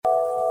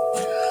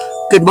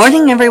Good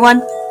morning,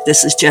 everyone.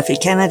 This is Jeffe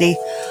Kennedy,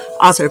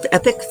 author of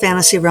Epic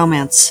Fantasy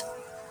Romance.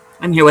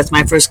 I'm here with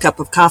my first cup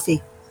of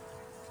coffee.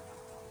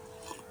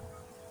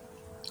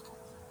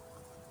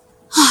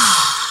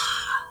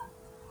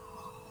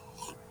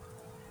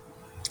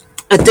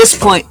 At this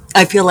point,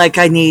 I feel like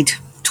I need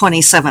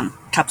 27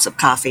 cups of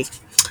coffee.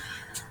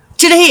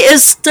 Today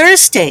is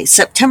Thursday,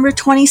 September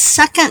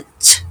 22nd,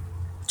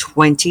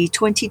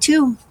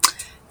 2022.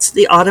 It's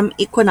the autumn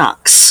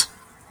equinox.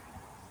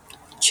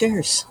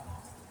 Cheers.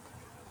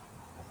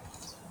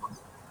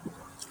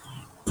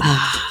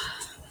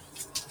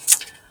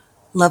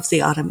 Love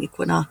the autumn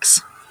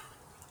equinox.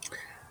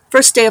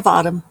 First day of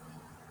autumn.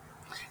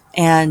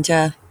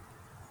 And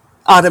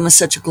autumn is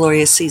such a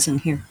glorious season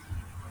here.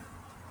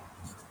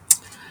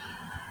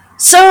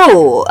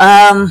 So,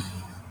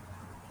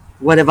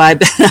 what have I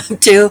been up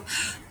to?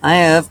 I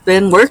have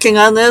been working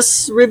on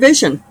this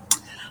revision.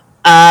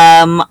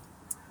 So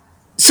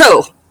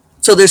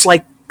there's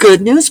like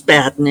good news,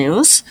 bad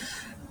news.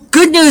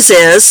 Good news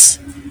is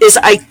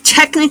I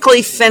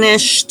technically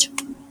finished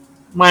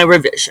my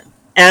revision,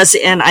 as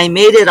in I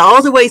made it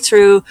all the way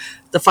through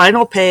the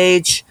final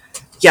page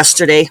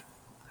yesterday.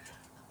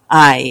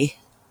 My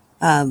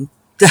SIFWA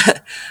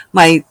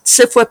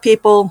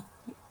people,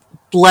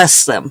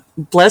 bless them.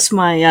 Bless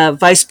my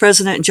Vice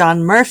President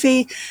John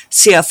Murphy,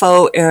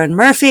 CFO Aaron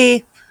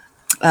Murphy,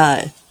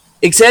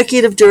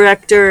 Executive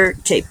Director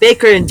Kate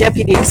Baker, and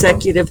Deputy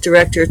Executive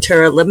Director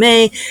Tara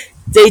LeMay.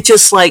 They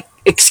just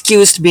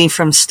excused me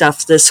from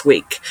stuff this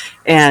week.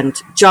 And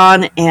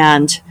John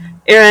and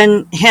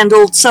Aaron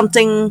handled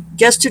something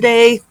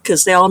yesterday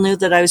because they all knew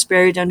that I was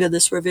buried under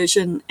this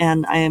revision,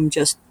 and I am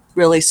just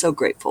really so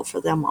grateful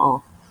for them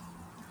all.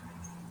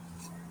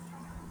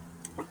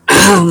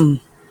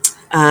 I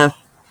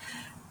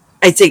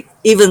think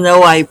even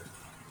though I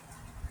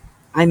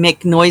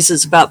make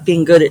noises about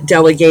being good at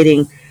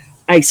delegating,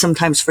 I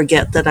sometimes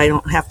forget that I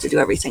don't have to do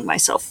everything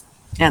myself.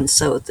 And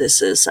so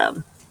this is,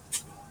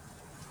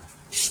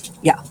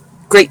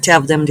 great to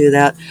have them do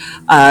that.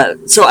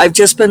 So I've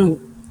just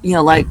been,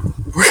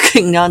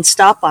 working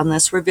nonstop on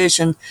this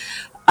revision.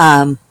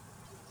 The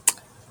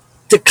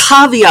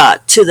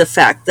caveat to the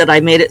fact that I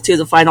made it through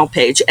the final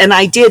page, and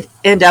I did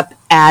end up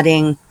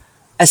adding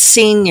a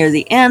scene near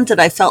the end that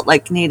I felt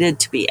like needed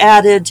to be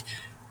added.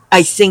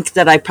 I think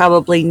that I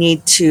probably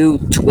need to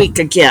tweak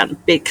again,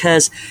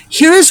 because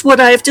here's what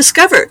I've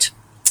discovered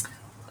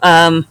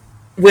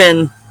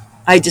when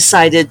I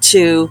decided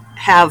to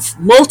have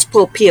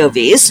multiple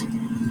POVs,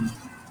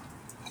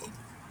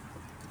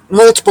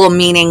 multiple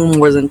meaning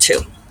more than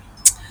two.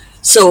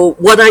 So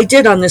what I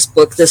did on this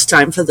book this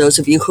time, for those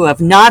of you who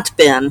have not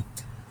been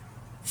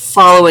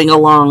following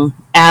along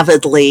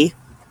avidly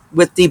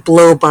with the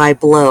blow by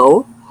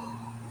blow,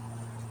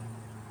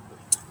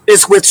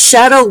 is with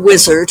Shadow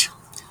Wizard,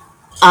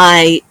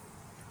 I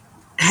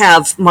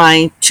have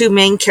my two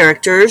main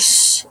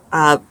characters,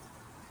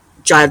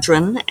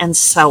 Jadrin and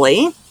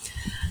Sully,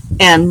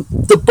 and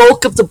the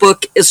bulk of the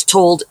book is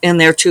told in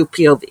their two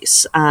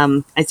POVs.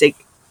 I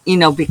think,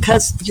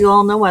 because you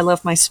all know I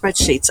love my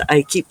spreadsheets,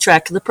 I keep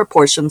track of the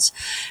proportions,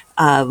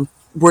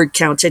 word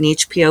count in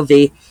each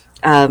POV,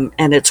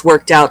 and it's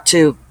worked out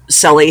to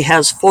Sully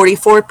has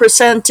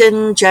 44%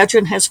 and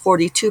Jadrin has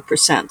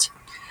 42%.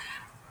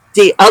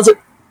 The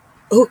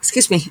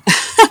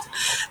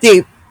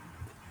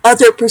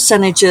other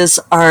percentages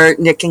are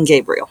Nick and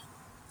Gabriel,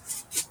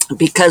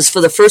 because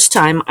for the first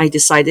time I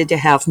decided to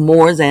have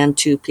more than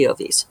two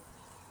POVs.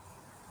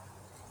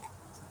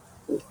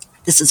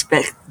 This is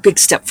a big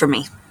step for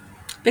me.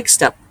 Big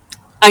step.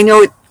 I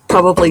know it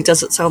probably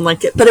doesn't sound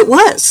like it, but it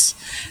was.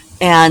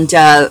 And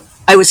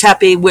I was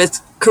happy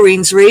with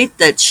Corinne's read,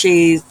 that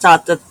she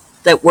thought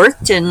that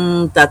worked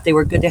and that they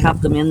were good to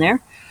have them in there.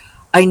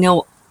 I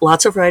know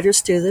lots of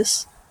writers do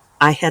this.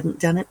 I hadn't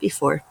done it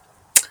before.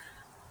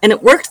 And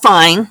it worked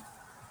fine,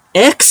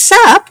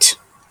 except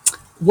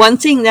one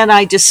thing that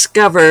I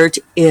discovered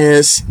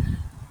is,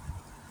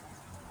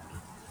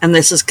 and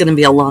this is going to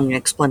be a long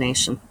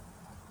explanation,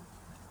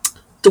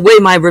 the way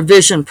my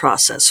revision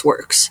process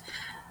works.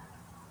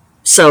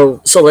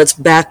 So let's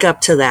back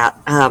up to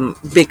that,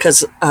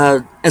 because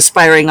an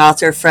aspiring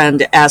author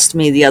friend asked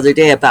me the other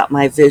day about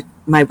my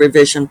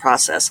revision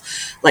process,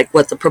 like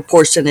what the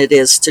proportion it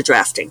is to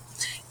drafting.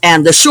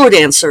 And the short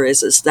answer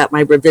is that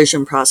my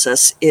revision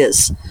process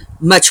is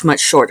much, much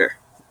shorter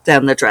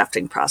than the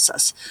drafting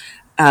process.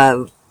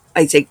 I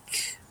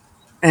think,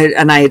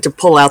 and I had to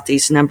pull out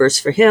these numbers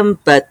for him,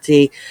 but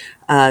the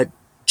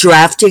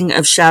drafting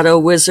of Shadow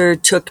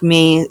Wizard took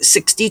me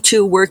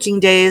 62 working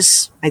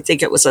days. I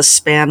think it was a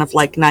span of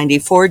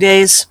 94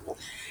 days.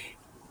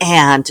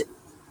 And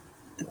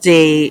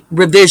the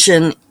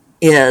revision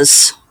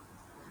is,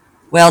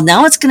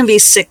 now it's going to be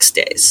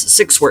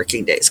 6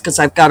 working days, because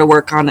I've got to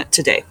work on it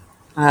today.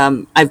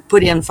 I've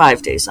put in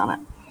 5 days on it.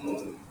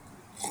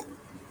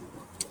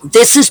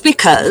 This is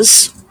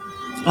because,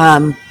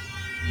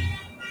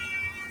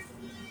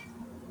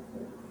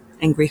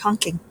 angry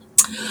honking.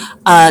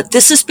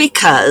 This is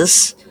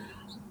because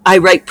I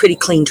write pretty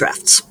clean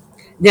drafts.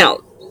 Now,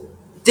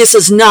 this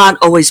has not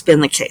always been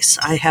the case.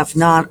 I have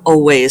not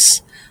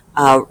always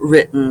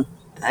written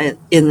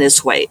in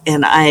this way.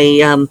 And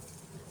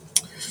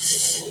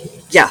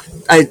yeah,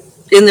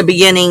 in the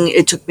beginning,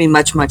 it took me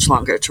much, much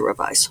longer to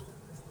revise.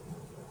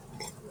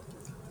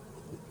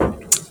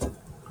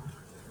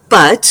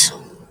 But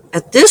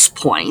at this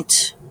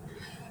point,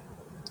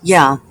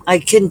 yeah, I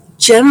can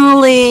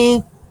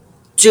generally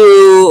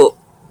do,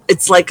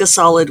 it's like a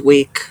solid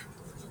week,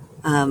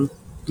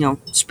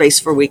 space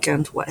for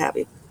weekend, what have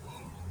you.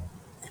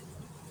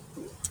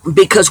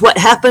 Because what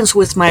happens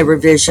with my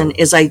revision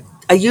is I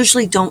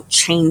usually don't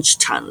change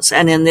tons.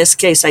 And in this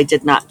case, I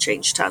did not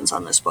change tons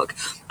on this book.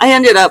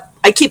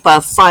 I keep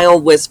a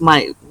file with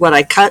what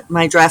I cut,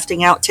 my drafting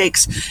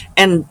outtakes,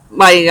 and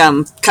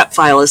my cut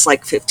file is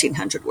like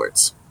 1,500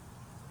 words.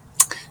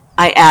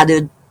 I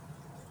added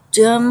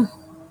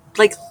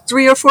like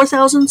 3,000 or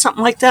 4,000,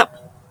 something like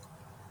that.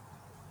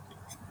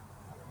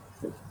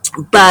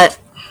 But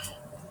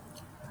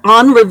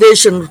on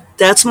revision,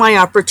 that's my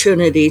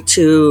opportunity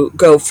to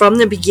go from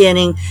the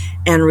beginning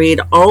and read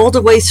all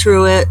the way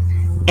through it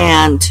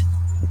and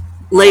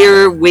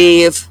layer,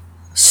 weave,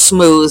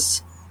 smooth,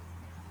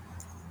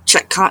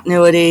 check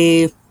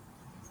continuity,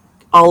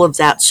 all of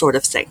that sort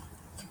of thing.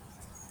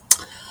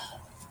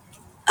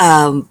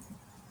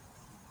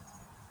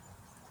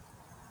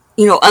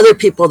 Other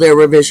people, their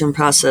revision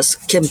process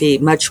can be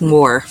much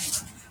more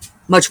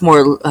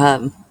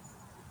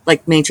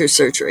like major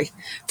surgery.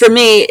 For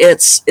me,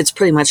 it's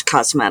pretty much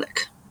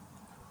cosmetic.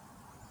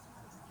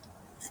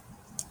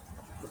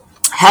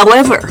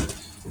 However,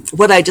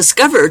 what I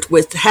discovered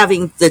with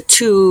having the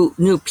two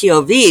new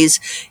POVs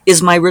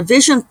is my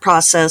revision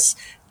process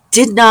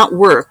did not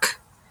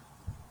work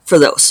for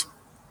those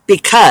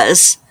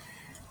because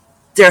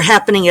they're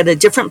happening at a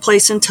different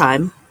place and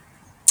time,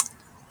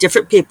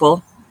 different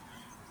people,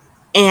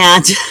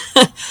 and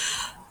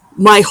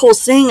my whole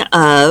thing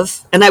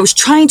and I was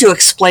trying to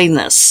explain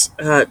this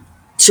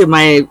to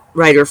my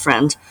writer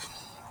friend,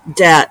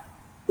 that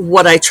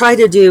what I try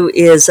to do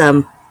is,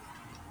 and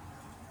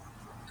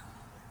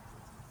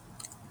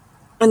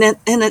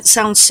it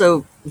sounds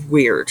so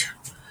weird.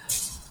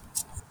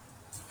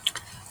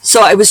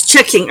 So I was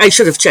checking, I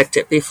should have checked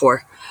it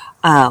before,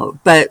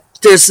 but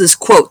there's this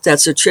quote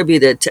that's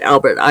attributed to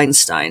Albert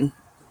Einstein.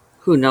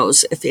 Who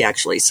knows if he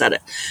actually said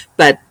it.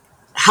 But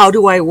how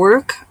do I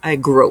work? I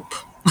grope.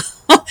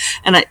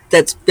 And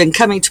that's been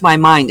coming to my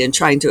mind in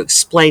trying to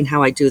explain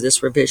how I do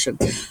this revision.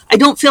 I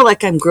don't feel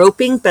like I'm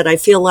groping, but I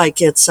feel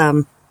like it's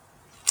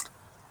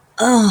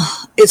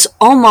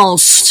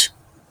almost,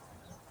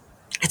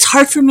 it's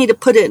hard for me to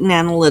put it in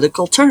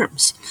analytical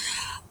terms.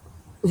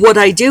 What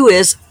I do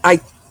is I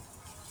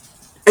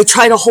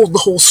try to hold the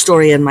whole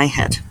story in my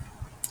head,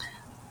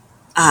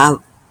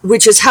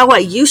 which is how I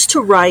used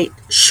to write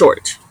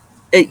short.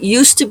 It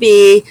used to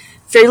be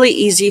fairly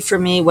easy for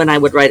me when I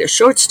would write a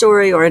short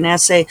story or an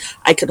essay.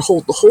 I could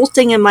hold the whole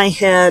thing in my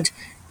head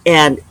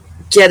and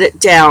get it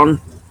down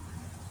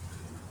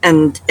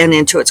and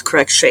into its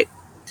correct shape.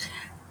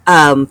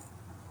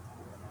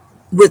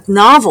 With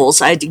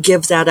novels, I had to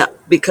give that up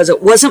because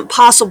it wasn't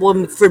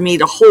possible for me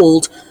to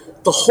hold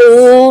the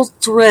whole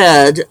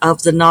thread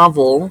of the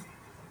novel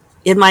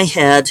in my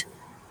head,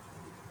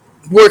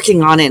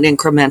 working on it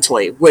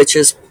incrementally, which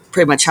is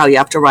pretty much how you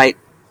have to write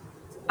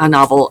a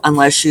novel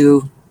unless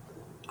you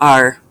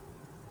are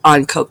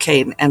on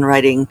cocaine and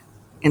writing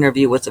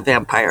Interview with a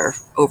Vampire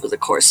over the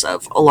course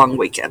of a long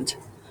weekend,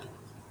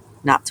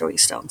 not throwing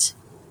stones.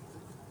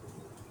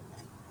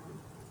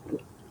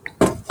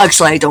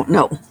 Actually, I don't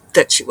know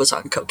that she was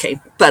on cocaine,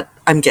 but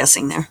I'm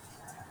guessing there.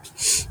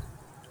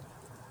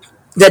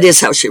 That is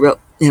how she wrote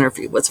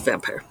Interview with a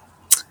Vampire.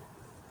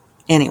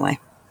 Anyway,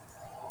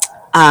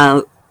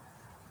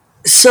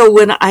 so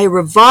when I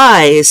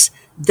revise,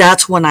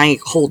 that's when I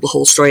hold the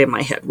whole story in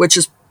my head, which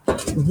is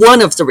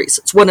one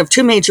of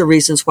two major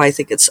reasons why I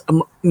think it's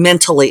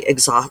mentally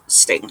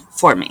exhausting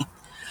for me.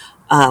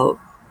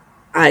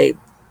 I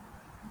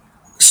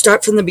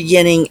start from the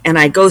beginning and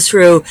I go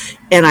through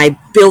and I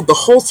build the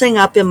whole thing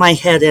up in my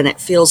head, and it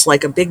feels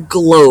like a big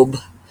globe,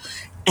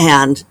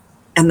 and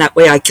that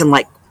way I can,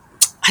 like,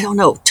 I don't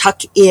know,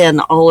 tuck in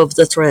all of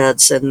the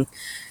threads and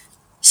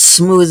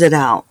smooth it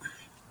out.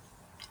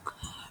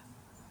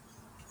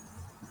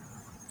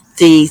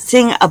 The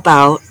thing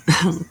about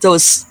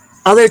those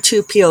other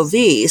two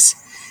POVs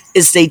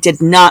is they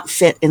did not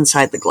fit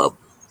inside the globe.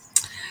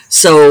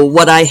 So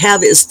what I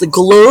have is the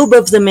globe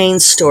of the main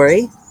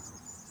story.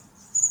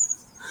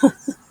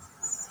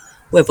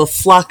 We have a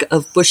flock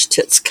of bush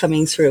tits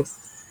coming through.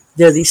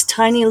 They're these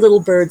tiny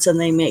little birds, and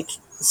they make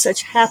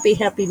such happy,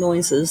 happy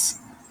noises.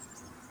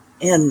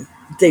 And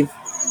they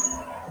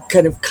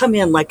kind of come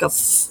in like a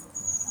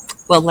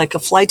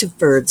flight of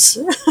birds.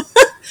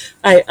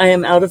 I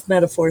am out of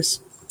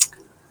metaphors.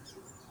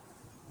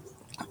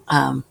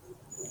 And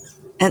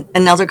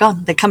now they're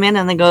gone. They come in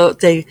and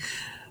they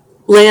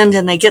land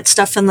and they get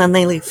stuff and then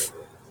they leave.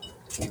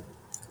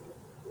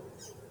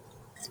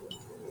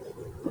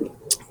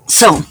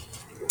 So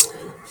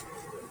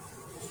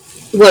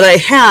what I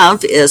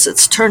have is,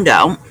 it's turned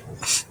out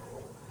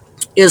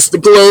is the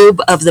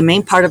globe of the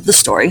main part of the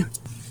story.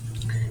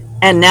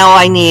 And now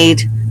I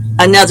need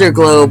another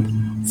globe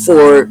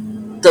for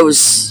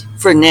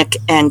Nick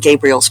and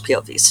Gabriel's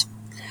POVs.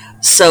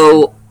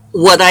 So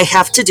what I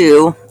have to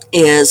do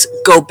is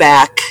go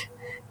back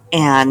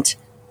and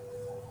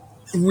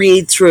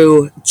read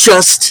through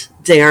just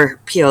their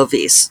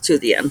POVs to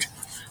the end,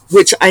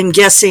 which I'm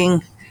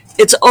guessing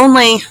it's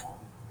only,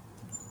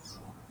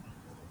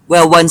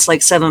 well, one's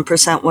like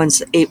 7%,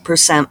 one's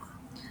 8%.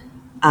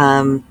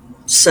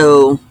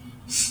 So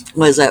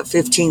was that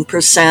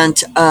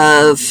 15%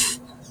 of,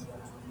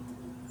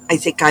 I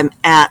think I'm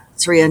at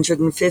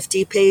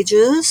 350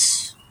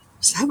 pages.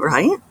 Is that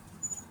right?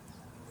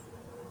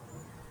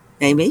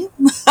 Maybe.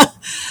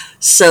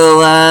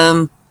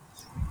 So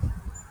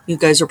you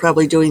guys are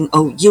probably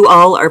you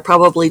all are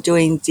probably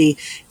doing the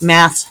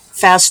math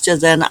faster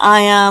than I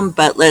am,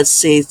 but let's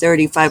see,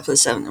 35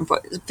 plus 7,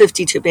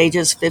 52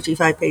 pages,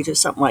 55 pages,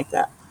 something like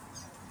that.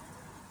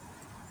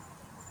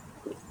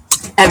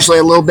 Actually,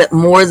 a little bit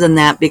more than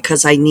that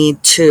because I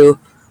need to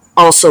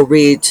also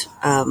read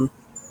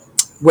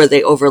where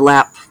they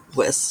overlap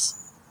with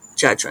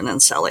Jedrin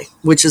and Sully,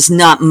 which is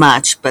not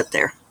much, but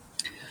there.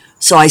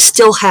 So I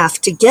still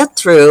have to get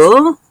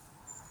through,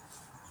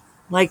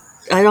 like,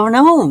 I don't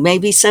know,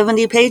 maybe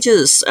 70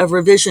 pages of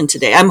revision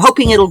today. I'm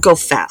hoping it'll go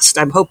fast.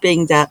 I'm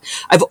hoping that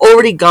I've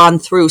already gone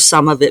through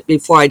some of it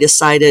before I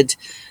decided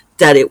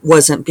that it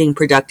wasn't being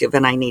productive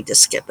and I need to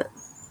skip it.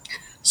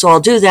 So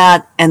I'll do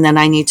that, and then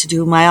I need to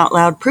do my out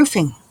loud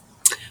proofing,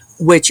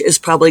 which is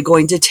probably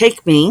going to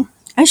take me,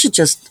 I should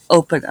just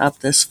open up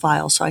this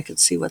file so I could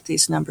see what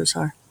these numbers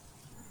are.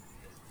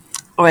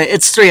 All right,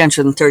 it's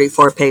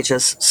 334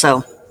 pages,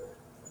 so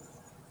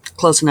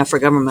close enough for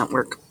government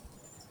work.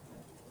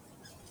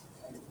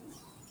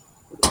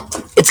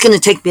 It's going to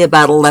take me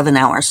about 11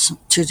 hours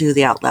to do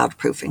the out loud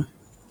proofing.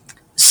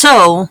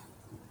 So,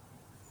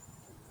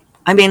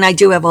 I mean, I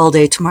do have all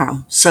day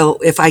tomorrow. So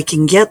if I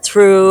can get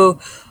through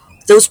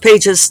those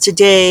pages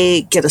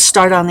today, get a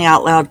start on the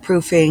out loud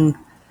proofing.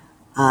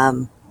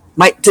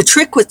 The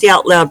trick with the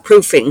out loud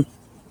proofing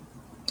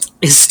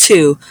is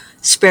to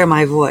spare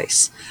my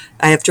voice.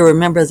 I have to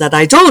remember that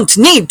I don't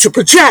need to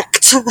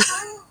project.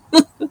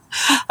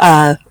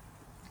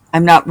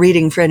 I'm not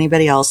reading for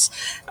anybody else.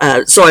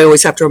 So I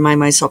always have to remind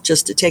myself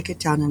just to take it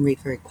down and read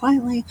very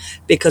quietly,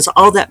 because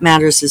all that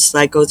matters is that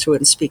I go through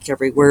and speak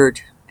every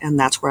word, and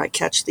that's where I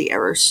catch the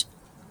errors.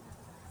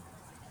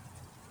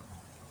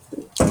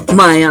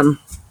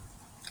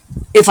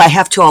 If I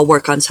have to, I'll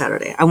work on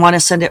Saturday. I want to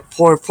send it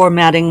for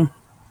formatting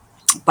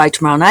by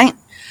tomorrow night,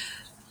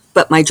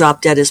 but my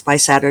drop dead is by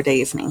Saturday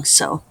evening.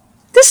 So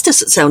this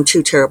doesn't sound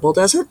too terrible,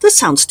 does it? This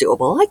sounds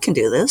doable. I can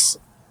do this.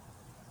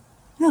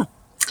 Yeah.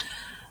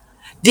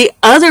 The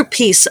other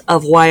piece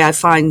of why I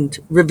find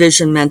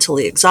revision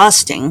mentally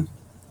exhausting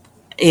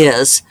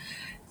is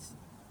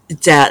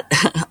that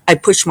I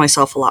push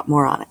myself a lot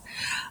more on it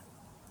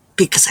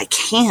because I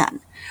can.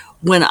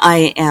 When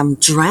I am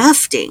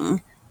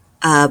drafting,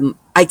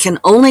 I can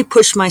only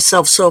push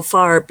myself so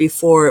far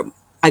before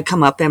I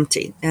come up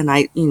empty. And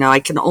I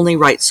can only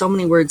write so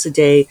many words a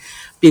day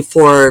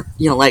before,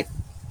 like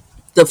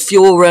the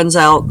fuel runs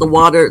out, the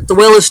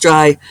well is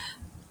dry,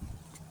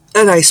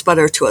 and I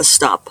sputter to a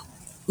stop.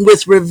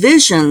 With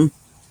revision,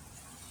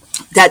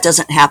 that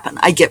doesn't happen.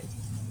 I get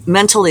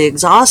mentally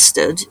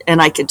exhausted,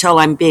 and I can tell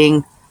I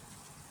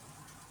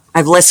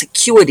have less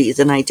acuity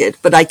than I did,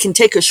 but I can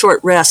take a short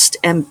rest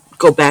and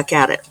go back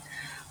at it.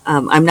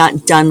 I'm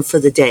not done for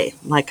the day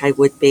like I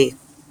would be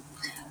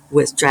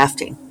with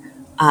drafting.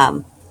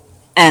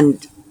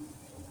 And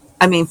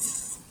I mean,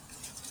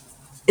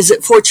 is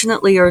it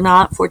fortunately or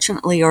not,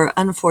 fortunately or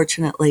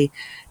unfortunately,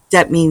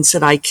 that means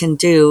that I can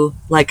do,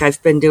 like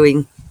I've been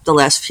doing the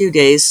last few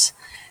days,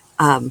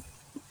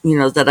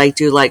 that I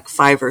do like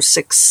 5 or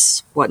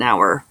 6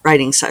 1-hour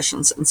writing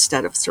sessions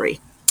instead of 3.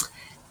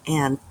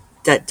 And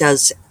that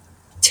does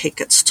take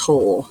its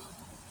toll.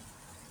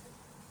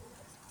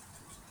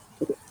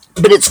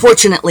 But it's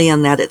fortunately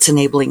in that it's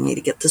enabling me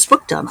to get this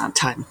book done on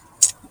time.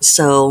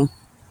 So,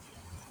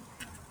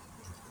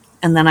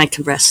 and then I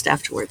can rest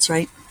afterwards,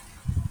 right?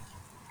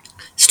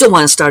 Still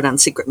want to start on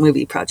Secret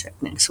Movie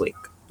Project next week.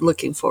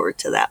 Looking forward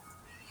to that.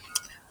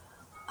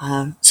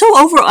 So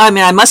overall, I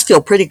mean, I must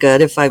feel pretty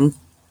good if I'm,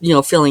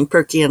 feeling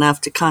perky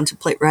enough to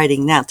contemplate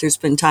writing that. There's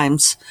been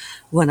times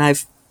when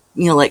I've,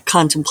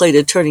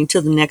 contemplated turning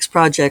to the next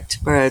project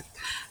where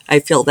I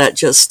feel that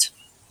just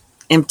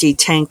empty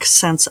tank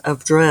sense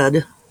of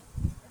dread.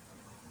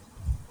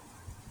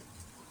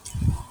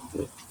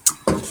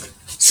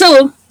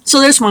 So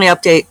there's my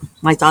update,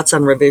 my thoughts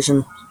on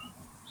revision.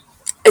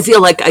 I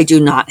feel like I do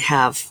not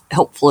have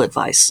helpful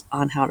advice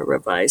on how to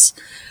revise.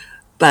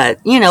 But,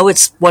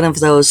 it's one of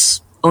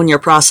those own your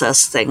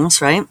process things,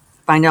 right?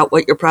 Find out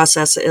what your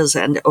process is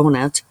and own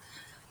it.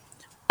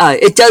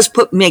 It does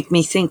make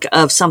me think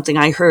of something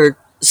I heard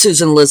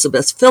Susan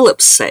Elizabeth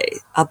Phillips say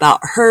about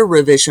her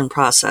revision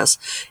process,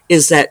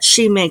 is that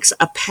she makes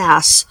a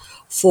pass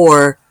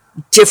for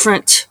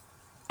different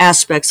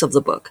aspects of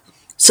the book.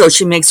 So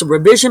she makes a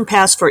revision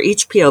pass for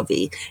each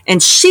POV,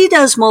 and she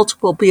does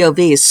multiple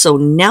POVs. So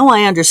now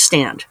I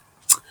understand.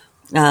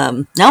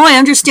 Now I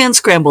understand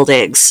scrambled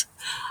eggs.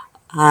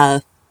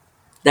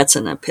 That's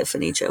an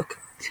epiphany joke.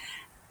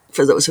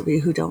 For those of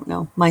you who don't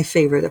know, my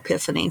favorite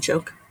epiphany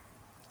joke.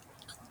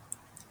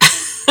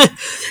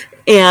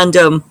 And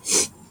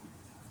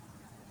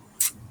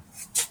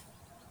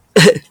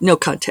no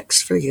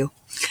context for you.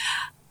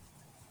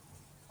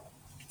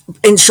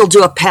 And she'll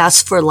do a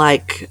pass for,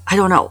 like, I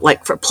don't know,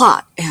 like for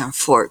plot and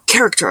for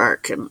character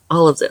arc and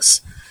all of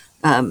this.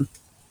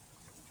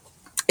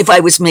 If I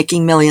was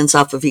making millions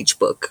off of each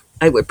book,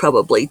 I would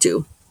probably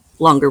do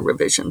longer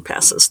revision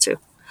passes too.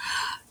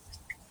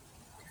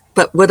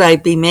 But would I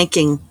be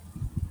making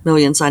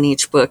millions on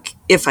each book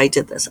if I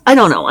did this? I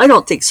don't know. I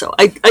don't think so.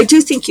 I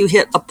do think you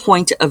hit a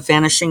point of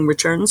vanishing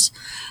returns.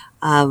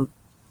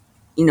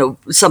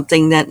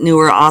 Something that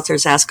newer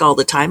authors ask all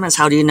the time is,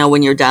 how do you know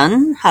when you're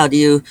done? How do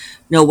you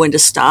know when to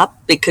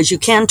stop? Because you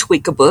can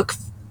tweak a book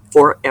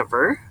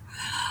forever.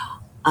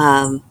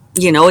 And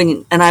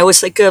I always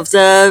think of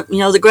the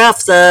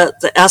graph,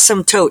 the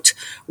asymptote,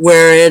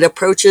 where it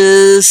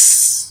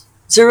approaches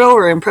zero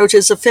or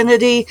approaches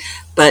affinity,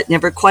 but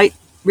never quite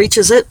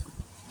reaches it.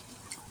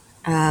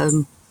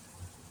 There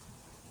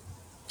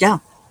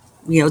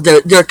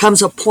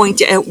comes a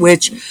point at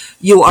which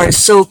you are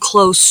so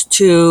close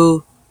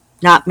to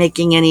not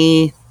making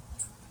any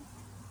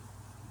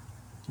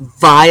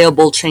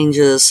viable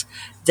changes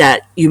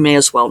that you may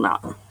as well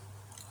not.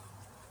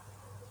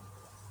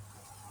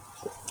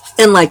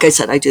 And like I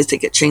said, I do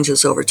think it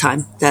changes over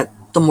time, that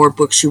the more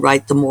books you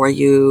write, the more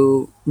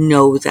you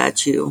know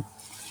that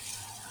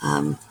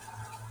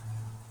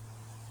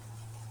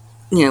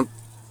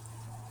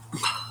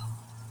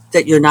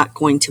that you're not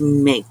going to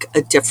make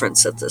a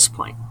difference at this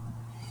point.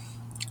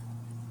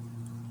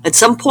 At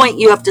some point,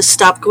 you have to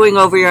stop going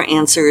over your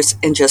answers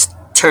and just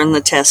turn the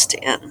test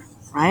in,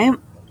 right?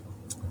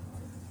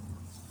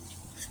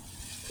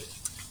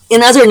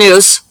 In other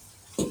news,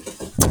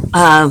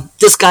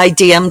 this guy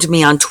DM'd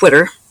me on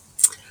Twitter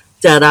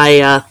that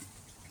I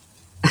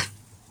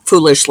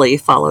foolishly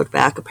followed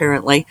back,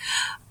 apparently,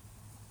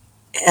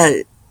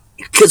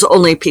 because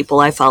only people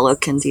I follow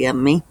can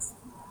DM me.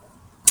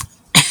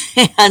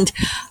 And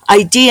I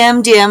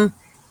DM'd him,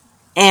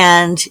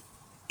 and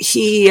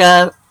he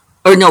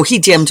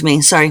DM'd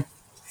me, sorry.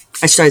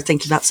 I started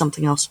thinking about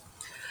something else.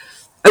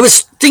 I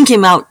was thinking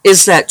about,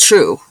 is that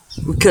true?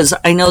 Because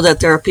I know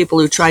that there are people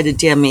who try to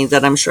DM me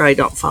that I'm sure I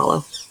don't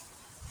follow.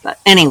 But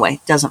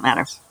anyway, doesn't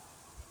matter.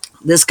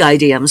 This guy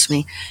DMs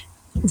me.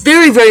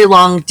 Very, very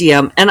long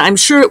DM, and I'm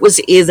sure it was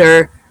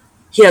either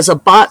he has a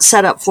bot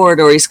set up for it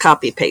or he's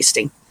copy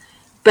pasting.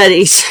 But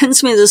he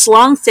sends me this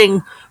long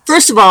thing.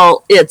 First of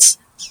all, it's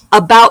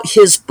about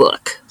his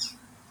book,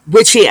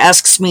 which he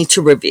asks me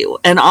to review,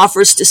 and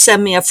offers to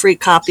send me a free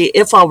copy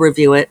if I'll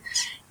review it,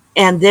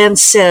 and then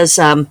says,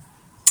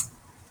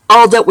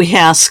 all that we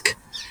ask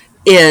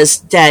is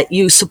that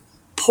you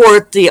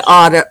support the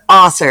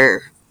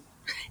author.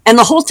 And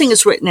the whole thing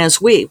is written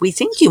as we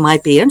think you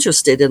might be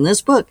interested in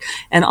this book.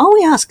 And all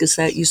we ask is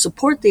that you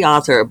support the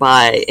author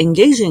by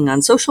engaging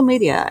on social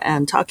media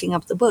and talking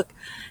up the book.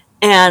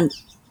 And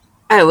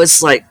I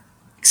was like,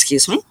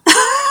 excuse me?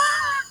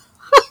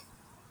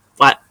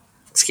 What?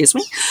 Excuse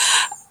me?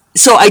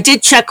 So I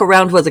did check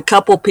around with a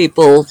couple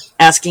people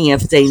asking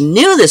if they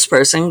knew this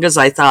person, because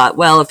I thought,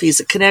 well, if he's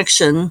a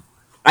connection,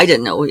 I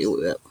didn't know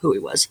who he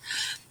was.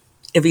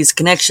 If he's a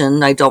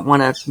connection, I don't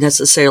want to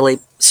necessarily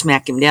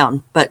smack him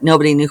down, but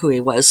nobody knew who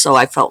he was, so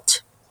I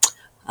felt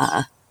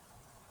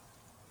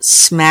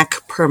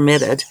smack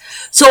permitted.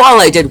 So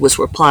all I did was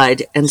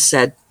replied and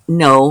said,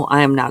 no,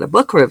 I am not a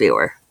book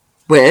reviewer,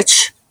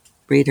 which,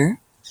 reader,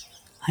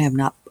 I am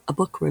not a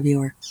book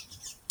reviewer.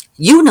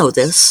 You know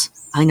this.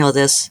 I know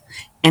this.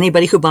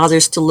 Anybody who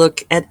bothers to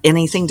look at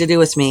anything to do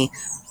with me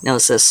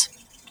knows this.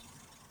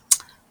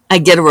 I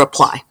get a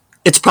reply.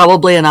 It's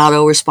probably an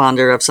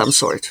autoresponder of some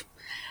sort.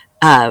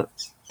 I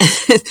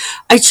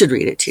should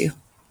read it to you.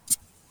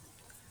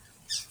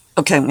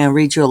 Okay, I'm going to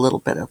read you a little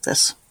bit of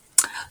this.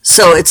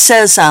 So it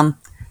says,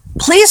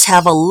 please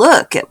have a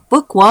look at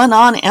Book One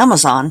on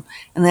Amazon.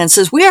 And then it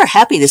says, we are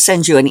happy to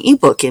send you an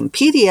ebook in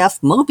PDF,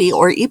 MOBI,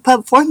 or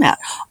EPUB format.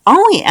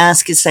 All we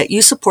ask is that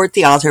you support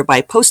the author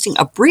by posting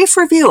a brief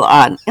review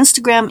on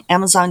Instagram,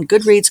 Amazon,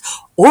 Goodreads,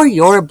 or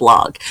your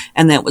blog.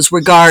 And that was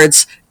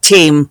regards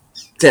team,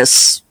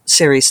 this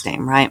series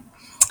name, right?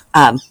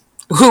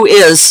 Who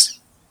is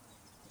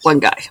one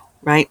guy,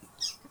 right?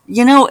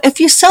 You know, if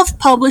you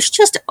self-publish,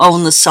 just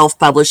own the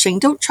self-publishing.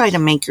 Don't try to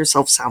make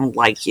yourself sound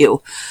like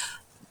you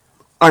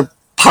are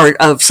part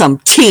of some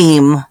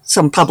team,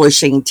 some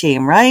publishing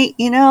team, right?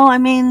 You know, I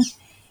mean,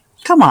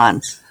 come on.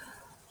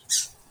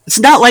 It's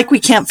not like we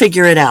can't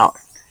figure it out.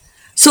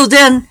 So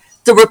then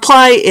the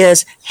reply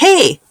is,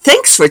 hey,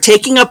 thanks for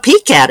taking a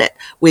peek at it.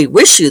 We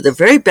wish you the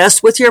very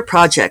best with your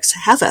projects.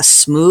 Have a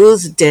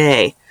smooth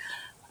day.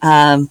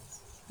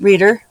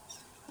 Reader,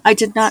 I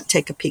did not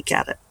take a peek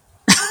at it.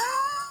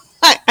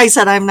 I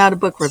said I'm not a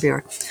book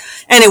reviewer.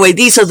 Anyway,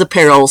 these are the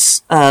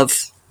perils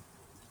of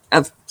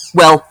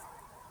Well,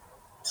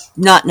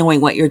 not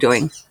knowing what you're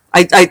doing.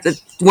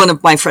 One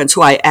of my friends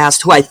who I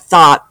asked, who I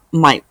thought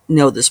might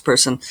know this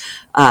person,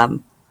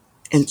 and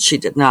she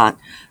did not.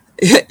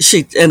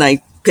 And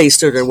I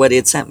pasted her what he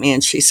had sent me,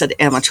 and she said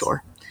amateur,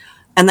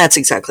 and that's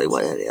exactly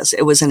what it is.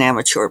 It was an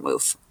amateur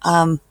move.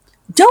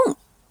 Don't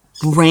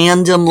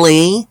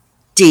randomly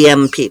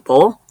DM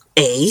people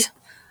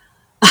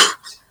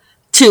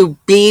to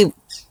be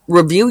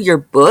review your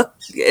book.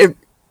 I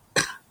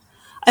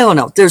don't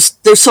know. There's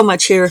so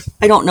much here.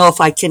 I don't know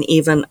if I can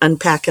even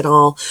unpack it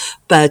all,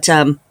 but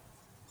don't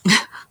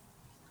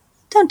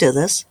do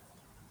this.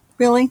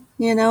 Really,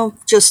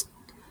 just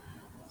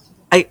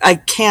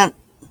I can't.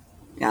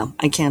 Yeah,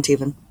 I can't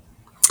even.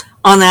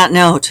 On that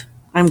note,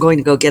 I'm going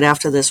to go get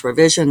after this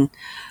revision.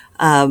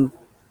 At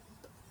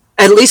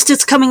least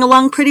it's coming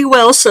along pretty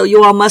well, so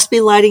you all must be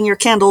lighting your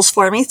candles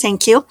for me.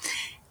 Thank you.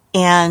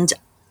 And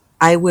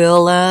I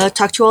will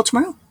talk to you all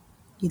tomorrow.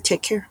 You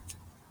take care.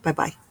 Bye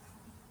bye.